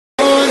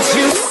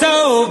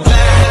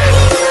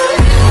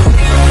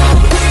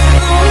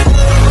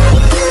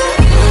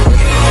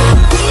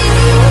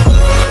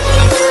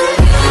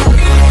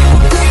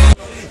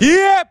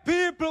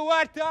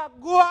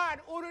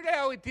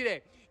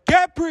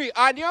Capri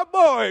and your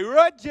boy,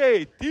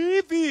 Roger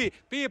TV.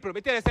 People,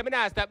 me tell you, say me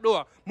not stop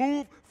door.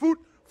 Move, foot.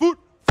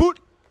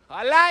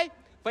 Alright?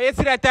 But you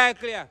see that time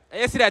clear?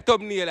 And you see that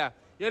thumbnail?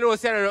 You know,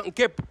 say nothing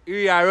kept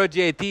here,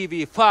 Roger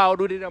TV.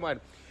 Forward with it, man.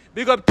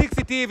 Big up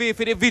Tixi TV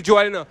for the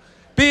visual, you know.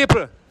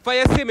 People, for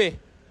you see me,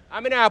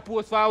 I'm not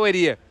post forward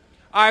here.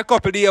 Or a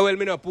couple days, well,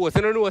 me not post.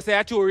 You don't know, say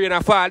I true rain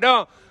and fall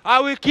down.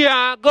 And we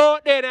can't go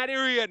out there in the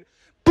rain.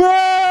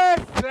 Press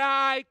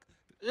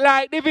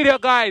like the video,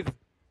 guys.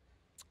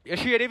 You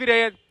share the video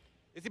yet?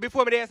 You see,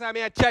 before me there, so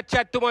I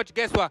chat too much.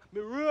 Guess what? Me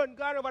run,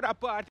 gone over that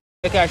part.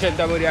 You can't shut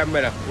down with the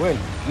umbrella. When?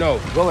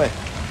 No. Go away.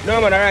 No,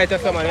 man, alright,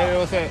 that's someone. You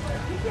know, say,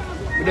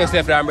 we just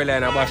left the umbrella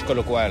in a bash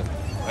look while.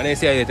 And they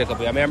say, you take up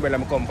here. My umbrella,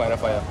 I come find a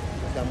fire.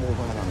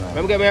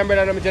 Let me get my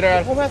umbrella on my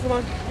general.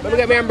 Let me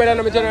get my umbrella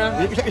on my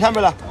general. Which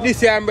umbrella?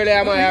 This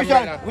umbrella, my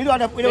umbrella. We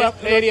don't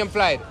have Alien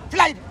Flight.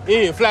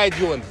 Flight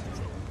Jones.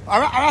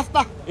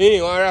 Rasta?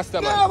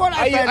 Rasta, man. No,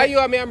 are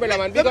you my umbrella,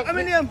 man? Look at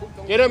my name.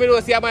 You know me know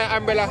see my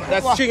umbrella.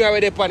 That string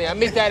with the pan. I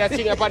miss that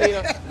string pan, you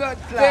know.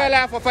 Say a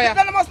laugh for fire.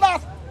 You must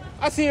laugh.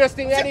 A serious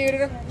thing, you need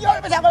it.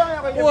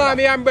 You want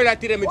my umbrella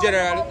to them,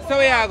 general. So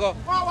where you go?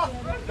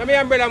 No, my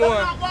umbrella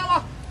more.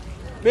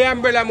 My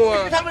umbrella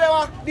more.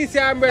 This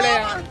your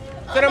umbrella.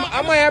 So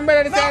am my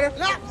umbrella this side?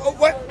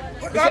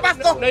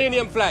 No, you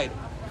name Flight.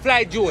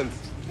 Flight Jones.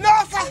 No,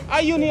 sir.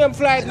 Are you name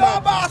Flight, man?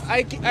 No, boss.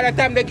 At the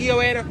time they give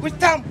away, which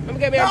time? Let me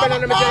get my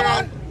umbrella on my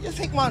general. You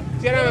sick, man.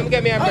 See, let me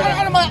get my umbrella.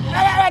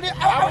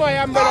 I'm my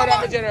umbrella on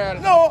my general.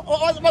 No,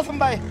 what's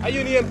somebody? Are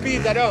you name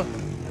Peter, though?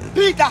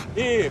 Peter?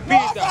 Yeah,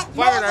 Peter.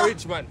 Foreigner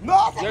rich man.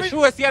 No, you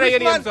sure see your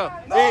name, sir?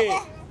 No,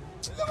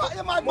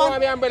 you're mad, man. More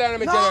my umbrella on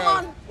my general.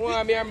 No, man.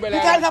 More my umbrella.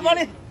 You can't have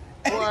money.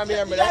 More my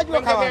umbrella. Let me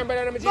get my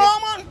umbrella on my general.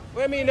 No, man. What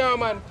do you mean, no,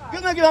 man?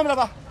 Give me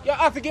umbrella. You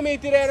have to give me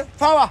today.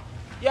 Power.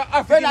 You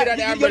have to give me that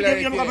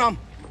umbrella.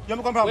 You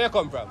come from? Where you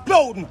come from?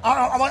 Loudon.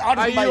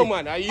 Are you,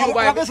 man? Are you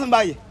by?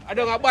 I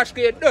don't have bash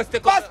create dust.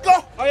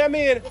 Basco. How you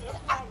mean?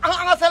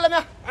 I'm going to sell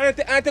them. I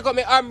take up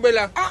my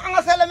umbrella. I'm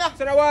going to sell them.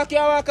 So I walk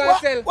and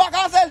sell. Walk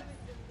and sell.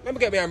 Let me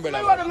get my umbrella.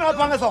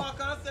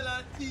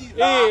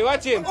 Hey,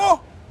 watch him.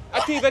 Oh.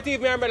 A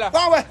thief, my umbrella. Go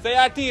away. So you're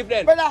a thief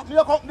then? Brother,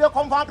 you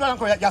come from plan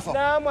and yes, sir.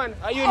 No, man.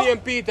 Are you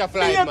named Peter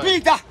Flight, man?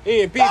 Peter.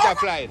 Hey, Peter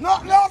Flight. No,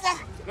 sir.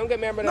 Don't get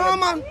my umbrella. No,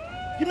 man.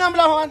 Give me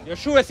umbrella, man. You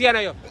sure see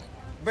you?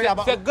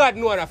 Say God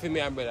know enough for me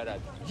umbrella that.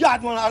 Yeah,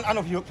 man, I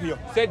know for you.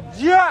 Say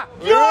yeah.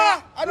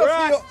 Yeah, I know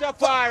for you.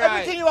 Rastafari.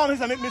 Everything you want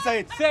me say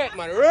it. Say it,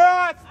 man.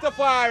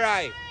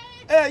 Rastafari.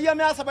 Hey, you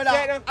me answer,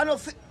 brother. I know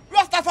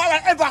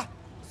Rastafari ever.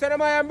 Say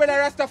my umbrella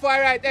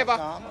Rastafari ever.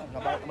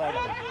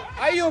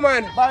 Are you,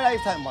 man? Buy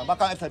this time, man.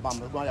 Back on time,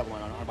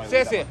 man.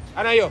 Say.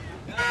 And are you?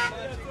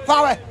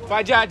 Far away.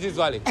 For George's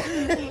Valley.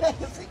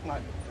 Sick,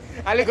 man.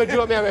 I like to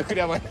joke me with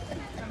you, man.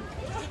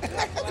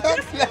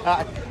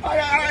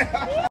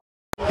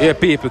 Yeah,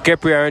 people,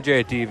 Capri and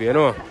J TV, you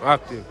know,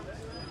 active.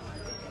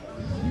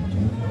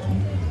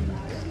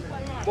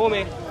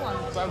 Mommy,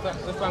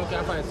 this one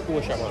can't find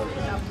school shop, man.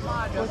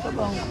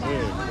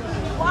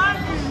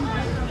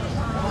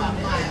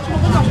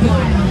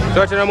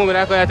 Touch the moment,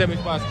 I can't tell me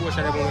about school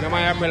shop, I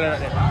my umbrella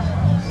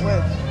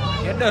there.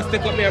 You just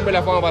stick up my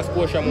umbrella for a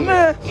school shop,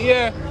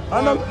 yeah.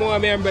 More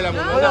my umbrella,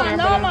 man.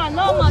 No,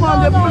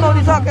 man. The blood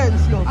is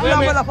against you. I'm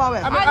umbrella for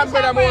where? I'm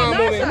umbrella, more,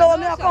 mommy. You know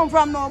where I come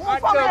from now? I'm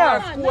from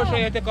here. School shop,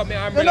 you take up my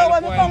umbrella. You know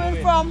where I'm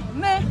coming from?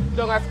 Me.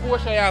 Don't have school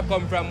shop, you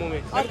come from,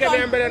 mommy. Let me get my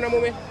umbrella now,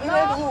 mommy.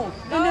 No.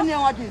 In the name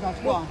of Jesus,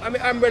 go on. I'm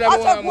umbrella, I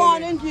more, took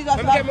one in Jesus'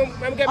 name. Let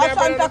me get my I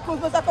umbrella. Santa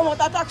Cruz, I come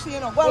out of taxi, you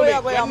know. Where we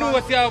are going, man? You know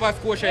what you have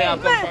school shop,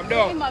 you come from,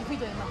 don't?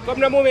 Come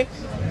now, mommy.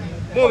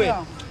 Mommy.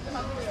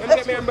 Let me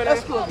get my umbrella.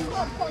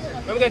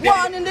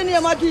 One in the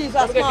name of Jesus,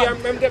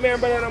 man. Let me get my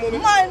umbrella now, mommy.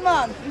 Mine,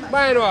 man.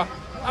 Mine what?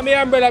 I'm my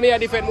umbrella, me a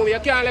defend, mommy. You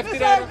can't left it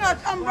there. This is not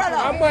umbrella.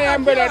 I'm my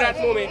umbrella that,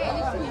 mommy.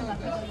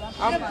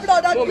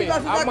 Mommy,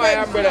 I'm my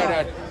umbrella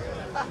that.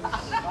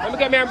 Let me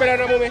get my umbrella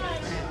now, mommy.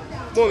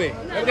 Mommy,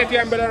 let me get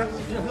your umbrella now.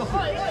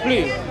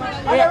 Please.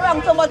 I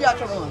wrong somebody at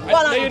you.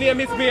 Are you near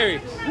Miss Mary?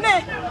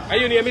 Me. Are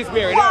you near Miss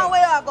Mary? Go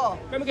where I go.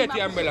 Let me get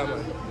your umbrella,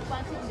 man.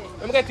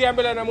 Let me get your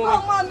umbrella now, mommy.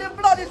 Oh, man, the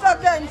blood is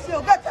against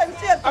you. Get them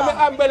safe. I'm an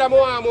umbrella,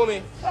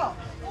 mommy.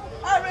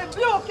 I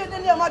rebuke in the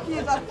name of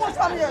Jesus. Push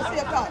from here,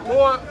 Satan.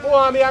 More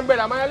my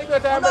umbrella. My little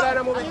umbrella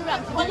now, mommy. You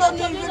don't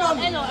need to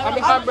know. I'm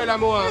an umbrella,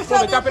 more. This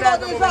is the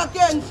blood is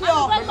against you.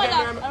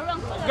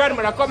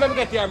 Grandmother, come and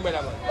get your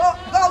umbrella, man.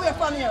 Go away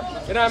from here.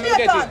 You know, I'm going to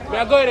get it.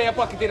 I'm going in your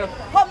pocket, you know.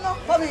 Come now,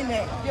 come in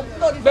here. Your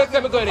blood is against you.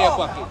 Let me go in your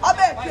pocket. I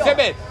beg you. Say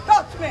bed.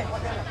 Touch me.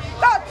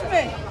 Touch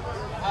me.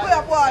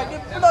 Where boy, the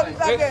blood is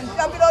against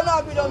you. We don't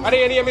know, we don't know. Are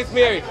you near Miss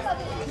Mary?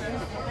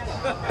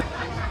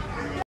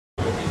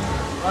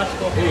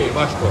 Hey,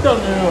 Bashko. Down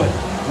the road.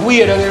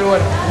 Weird on the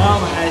road. No,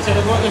 man. I said,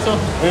 go this up.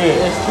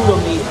 There's two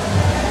of me.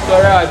 So,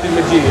 right, in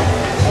my G.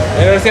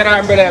 You don't see that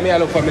umbrella, I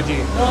look for my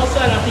G. No,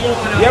 sir.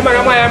 Yeah, man,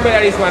 I'm my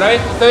umbrella this, man.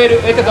 Right? So, you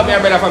take up my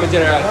umbrella for my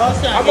general. No,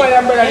 sir. I'm my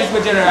umbrella this,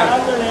 my general.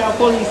 I'm going to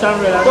police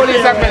umbrella.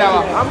 Police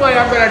umbrella. I'm my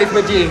umbrella this, my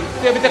G.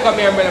 So, you take up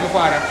my umbrella, my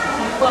father.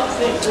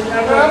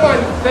 man,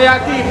 say your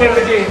teeth in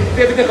me, G.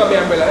 See if you take up my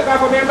umbrella. If I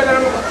put my umbrella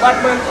on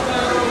Batman,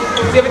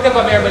 see if you take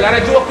up my umbrella. And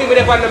I joke with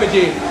the pan on me,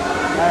 G.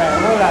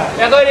 Alright, hold on.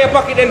 You go in your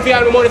pocket and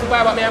feel the money to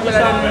buy my umbrella.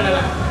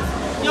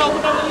 Yo,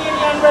 put on the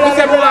umbrella. You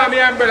say, I want my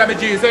umbrella, me,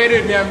 G. So you do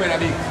it, my umbrella,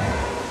 big.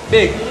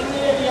 Big.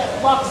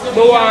 I want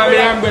my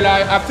umbrella.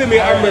 I feel my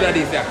umbrella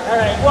this, yeah.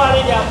 Alright, go on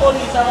in there.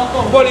 Police are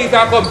come. Police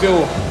are come to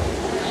you.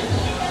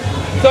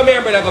 So my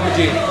umbrella come,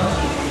 G.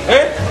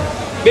 Eh?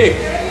 Big.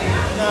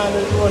 Nah,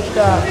 there's much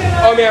time.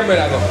 How my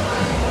umbrella go?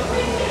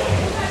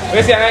 You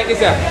see, I like this,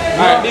 yeah?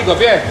 Alright, big up,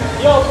 yeah.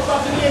 Yo, put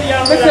on the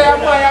umbrella. I say, I'm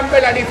my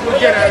umbrella this, for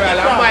general.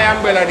 I'm my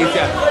umbrella this,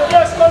 yeah.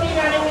 Just come in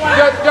and you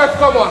want. Just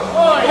come on.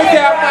 I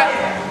say, I'm my...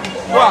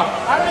 What?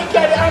 I don't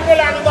carry the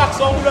umbrella in the box,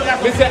 so we don't have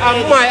to. I say,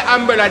 I'm my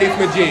umbrella this,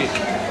 my G.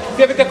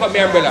 See if you take up my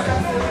umbrella.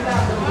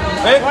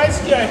 Eh? Why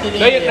security?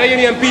 Now you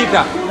name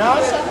Peter. No,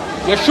 sir.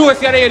 You sure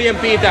say you name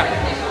Peter?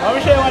 Let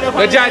me show you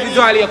where The judge is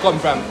all you come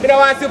from. I don't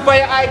want to put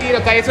your ID,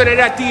 because it's when they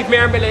have teeth, my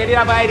umbrella, they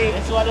have ID.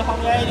 That's where the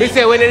family ID. I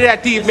say, when they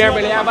have teeth, my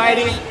umbrella, they have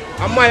ID.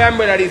 I'm my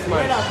umbrella this,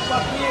 man.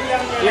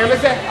 You hear me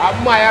say?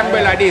 I'm my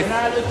umbrella this.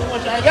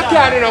 You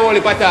can't do no only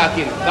for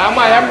talking. I'm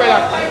my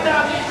umbrella.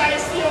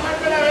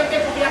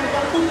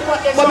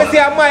 But I say,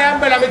 I'm my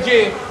umbrella, my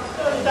G.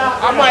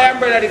 I'm my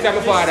umbrella this, I'm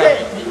my father.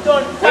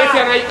 Where is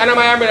it? I'm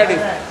my umbrella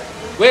this.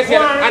 Where is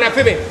it? I'm a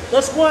female.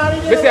 Just go on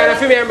in there. I say, I'm a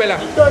female umbrella.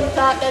 Don't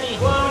talk to me.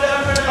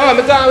 Oh, I'm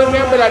going with my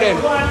umbrella then.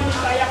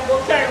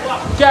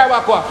 Carry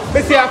back what?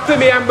 I say, I'm a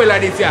female umbrella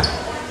this, yeah.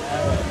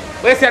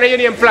 Where is it? Your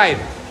name flight?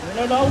 I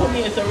don't know who me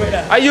is a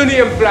brother. Are you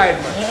name flight,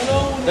 man? I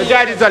don't know. The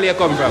judge is all you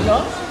come from.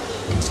 No?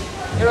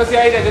 You know, see,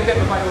 I didn't take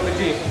my money with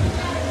me, G.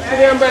 See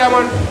me umbrella,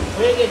 man.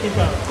 Where you get it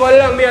from? How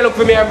long me look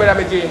for me umbrella,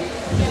 my G?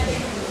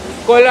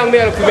 How long me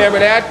look for me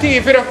umbrella? You're a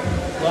thief, you know?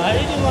 Why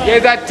did you want?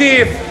 You're a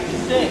thief.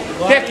 Say,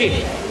 Take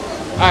it.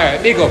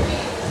 Alright, big up.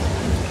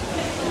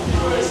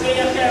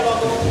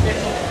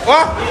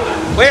 What?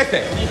 What you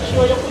say? Make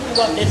sure you put it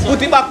back there, sir.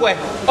 Put it back where?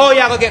 Oh, you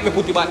are going to get me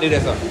put it back there,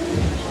 sir.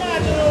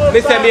 Me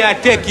say me a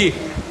take it.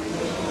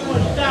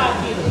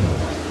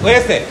 What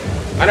you say?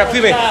 And a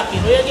female.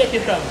 Where you get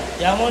it from?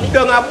 Your money?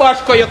 Don't a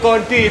bashko you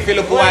can't thief you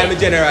look a while, my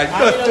general.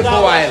 Just took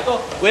a while.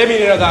 What do you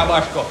mean you don't got a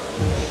bashko?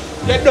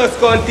 You just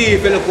can't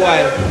thief you look a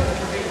while.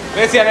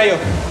 What you say now you?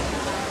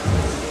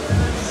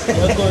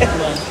 You're good,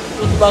 man.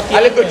 Put it back A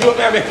here. little joke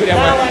I make with you,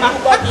 Now, man. man,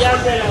 put back the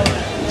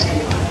umbrella.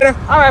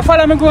 Alright,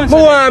 follow me going, sir.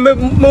 I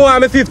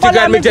want me 50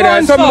 grand, my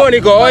general. Some money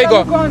go. How you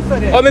go?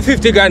 How me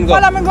 50 grand go?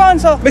 Follow me going,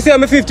 sir. Me say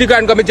me 50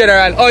 grand go, my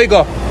general. How you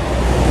go?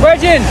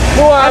 Virgin. I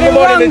want me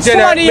money, my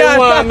general. I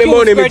want me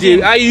money, my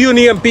G. Are you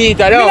name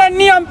Peter, Me no? no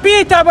name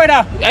Peter,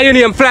 brother. Are you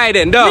name Fly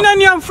then, no? Me no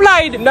name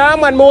Flight. Nah,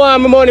 man, I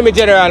want me money, my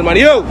general, man.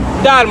 Yo,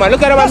 dal, man,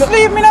 look at that, Just man.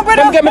 leave me now,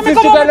 brother. Them get me Let me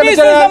 50 come grand, on my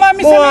business, general. man.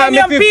 Me say I me want me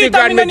name 50 Peter,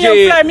 grand, me my no name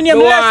G. Fly, me name I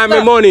want me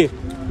Lester. money.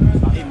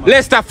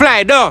 Lester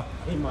Fly, no?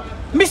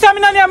 Me say me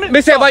no name.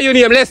 Me say what you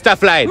name Lester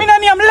Fly. Me no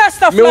name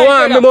Lester Me Flight,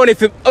 want me brother. money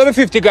for over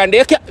 50 grand.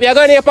 You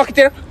go in your pocket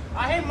here?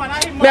 I him, man. I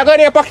him, Me man. go in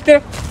your pocket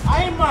here?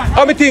 I him, man.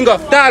 How me thing go?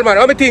 Tall man,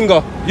 how me thing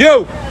go?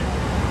 You!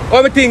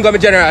 How me thing go, my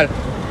general?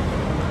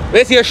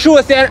 Let's see, you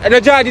sure say the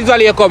judge is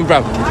where you come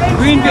from.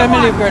 Greenville, me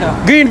live,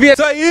 brother. Greenville.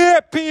 So yeah,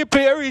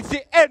 people, you reach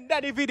the end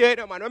of the video, you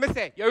know, man. What me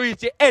say? You reach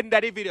the end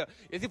of the video.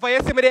 You see, for you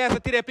see me there, so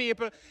today,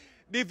 people,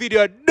 the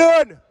video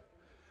done.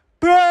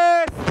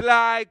 Press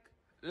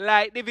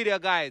like the video,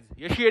 guys.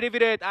 You share the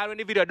video, and when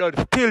the video done,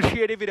 still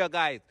share the video,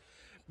 guys.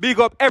 Big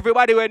up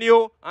everybody when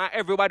you and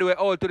everybody when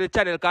all to the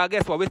channel, because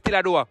guess what? We still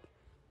a do.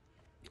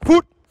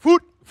 Food.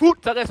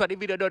 So guess what? The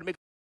video done.